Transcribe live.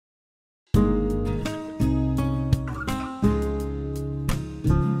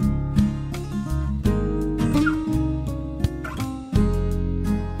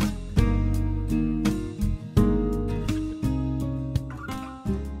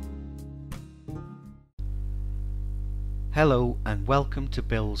Hello and welcome to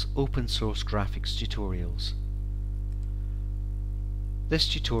Bill's Open Source Graphics Tutorials. This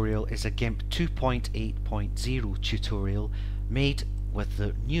tutorial is a GIMP 2.8.0 tutorial made with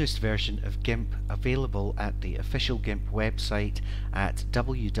the newest version of GIMP available at the official GIMP website at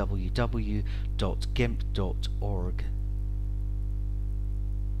www.gimp.org.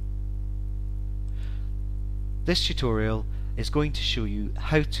 This tutorial is going to show you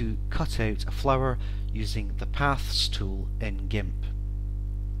how to cut out a flower using the Paths tool in GIMP.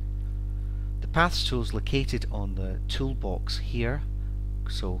 The Paths tool is located on the toolbox here,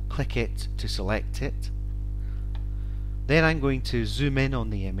 so click it to select it. Then I'm going to zoom in on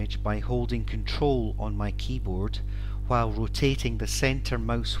the image by holding Control on my keyboard while rotating the center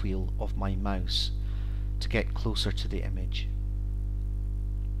mouse wheel of my mouse to get closer to the image.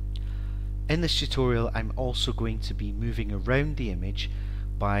 In this tutorial I'm also going to be moving around the image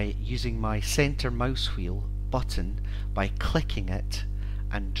by using my center mouse wheel button by clicking it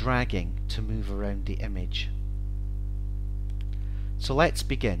and dragging to move around the image. So let's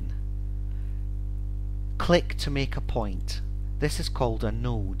begin. Click to make a point. This is called a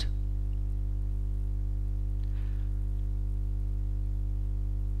node.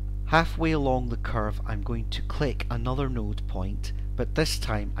 Halfway along the curve I'm going to click another node point, but this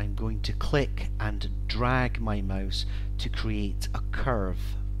time I'm going to click and drag my mouse to create a curve.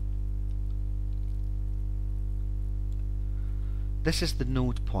 This is the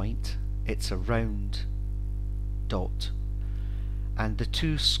node point. It's a round dot, and the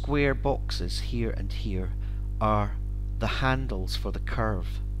two square boxes here and here are the handles for the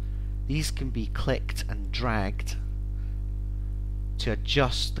curve. These can be clicked and dragged to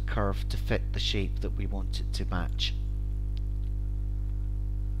adjust the curve to fit the shape that we want it to match.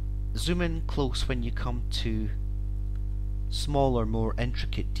 Zoom in close when you come to smaller, more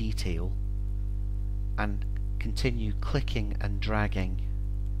intricate detail and continue clicking and dragging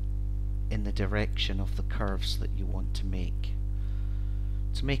in the direction of the curves that you want to make.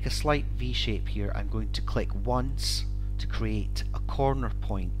 To make a slight V shape here, I'm going to click once to create a corner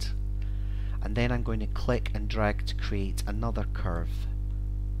point, and then I'm going to click and drag to create another curve.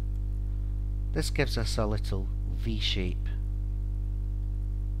 This gives us a little V shape.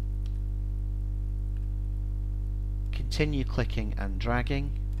 Continue clicking and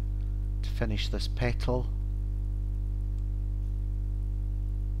dragging to finish this petal.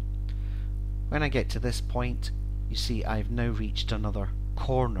 When I get to this point, you see I've now reached another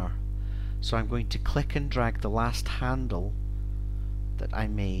corner, so I'm going to click and drag the last handle that I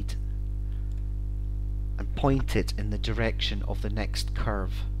made and point it in the direction of the next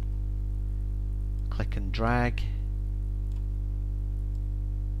curve. Click and drag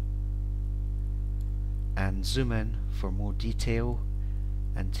and zoom in for more detail,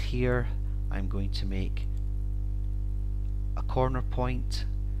 and here I'm going to make a corner point,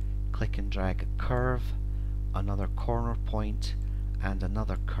 click and drag a curve, another corner point and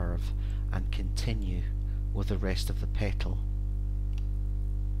another curve, and continue with the rest of the petal.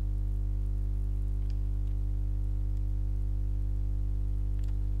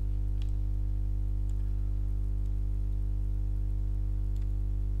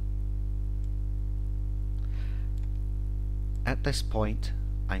 At this point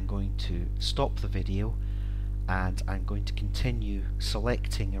I'm going to stop the video and I'm going to continue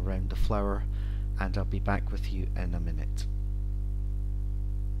selecting around the flower, and I'll be back with you in a minute.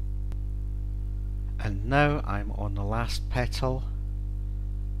 And now I'm on the last petal,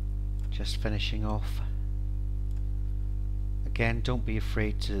 just finishing off. Again, don't be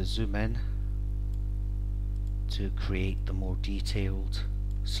afraid to zoom in to create the more detailed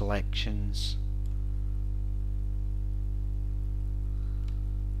selections.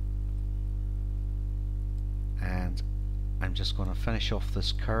 And I'm just going to finish off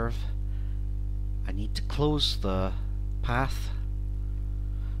this curve. I need to close the path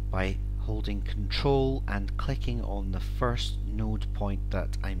by holding Control and clicking on the first node point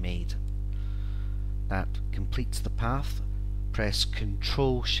that I made. That completes the path. Press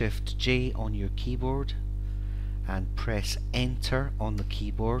Ctrl-Shift-J on your keyboard and press Enter on the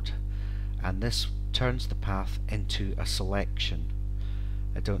keyboard, and this turns the path into a selection.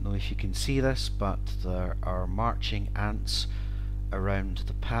 I don't know if you can see this, but there are marching ants around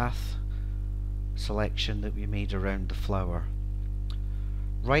the path selection that we made around the flower.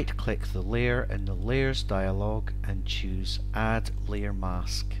 Right click the layer in the Layers dialog and choose Add Layer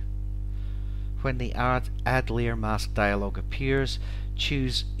Mask. When the Add Layer Mask dialog appears,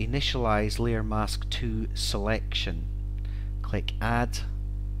 choose Initialize Layer Mask to Selection. Click Add,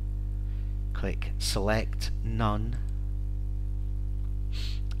 click Select None,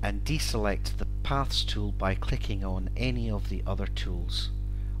 and deselect the Paths tool by clicking on any of the other tools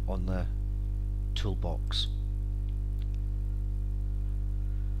on the toolbox.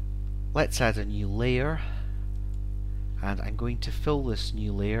 Let's add a new layer, and I'm going to fill this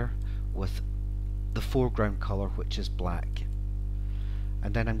new layer with the foreground color, which is black.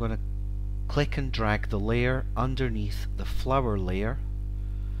 And then I'm going to click and drag the layer underneath the flower layer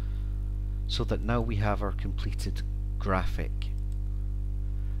so that now we have our completed graphic.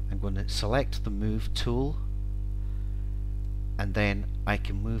 I'm going to select the Move tool, and then I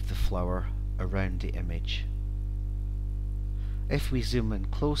can move the flower around the image. If we zoom in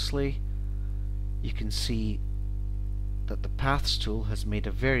closely, you can see that the Paths tool has made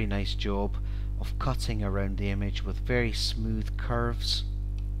a very nice job of cutting around the image with very smooth curves.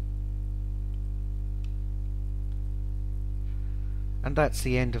 And that's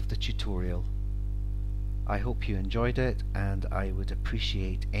the end of the tutorial. I hope you enjoyed it, and I would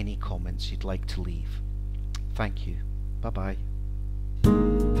appreciate any comments you'd like to leave. Thank you. Bye bye.